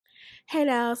Hey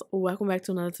guys, welcome back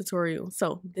to another tutorial.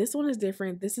 So this one is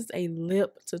different. This is a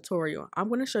lip tutorial. I'm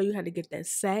going to show you how to get that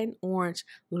satin orange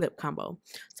lip combo.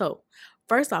 So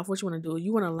first off, what you want to do,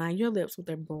 you want to line your lips with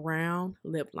a brown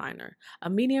lip liner. A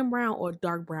medium brown or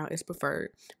dark brown is preferred,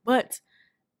 but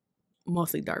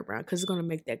mostly dark brown because it's going to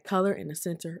make that color in the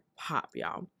center pop,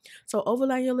 y'all. So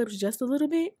overline your lips just a little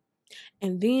bit,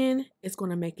 and then it's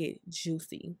going to make it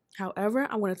juicy. However,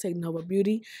 I'm going to take Nova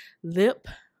Beauty lip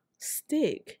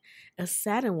stick, a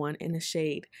satin one in the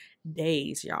shade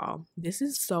DAZE, y'all. This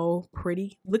is so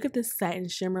pretty. Look at this satin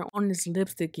shimmer on this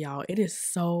lipstick, y'all. It is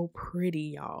so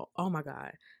pretty, y'all. Oh my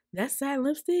god, that satin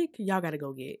lipstick, y'all gotta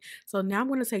go get. So now I'm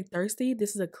going to take Thirsty.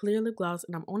 This is a clear lip gloss,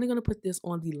 and I'm only going to put this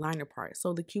on the liner part,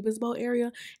 so the cupid's bow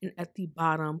area and at the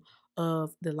bottom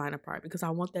of the liner part, because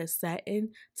I want that satin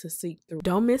to seep through.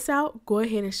 Don't miss out. Go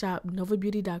ahead and shop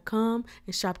NOVABEAUTY.com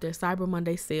and shop their Cyber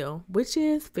Monday sale, which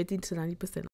is 50 to 90%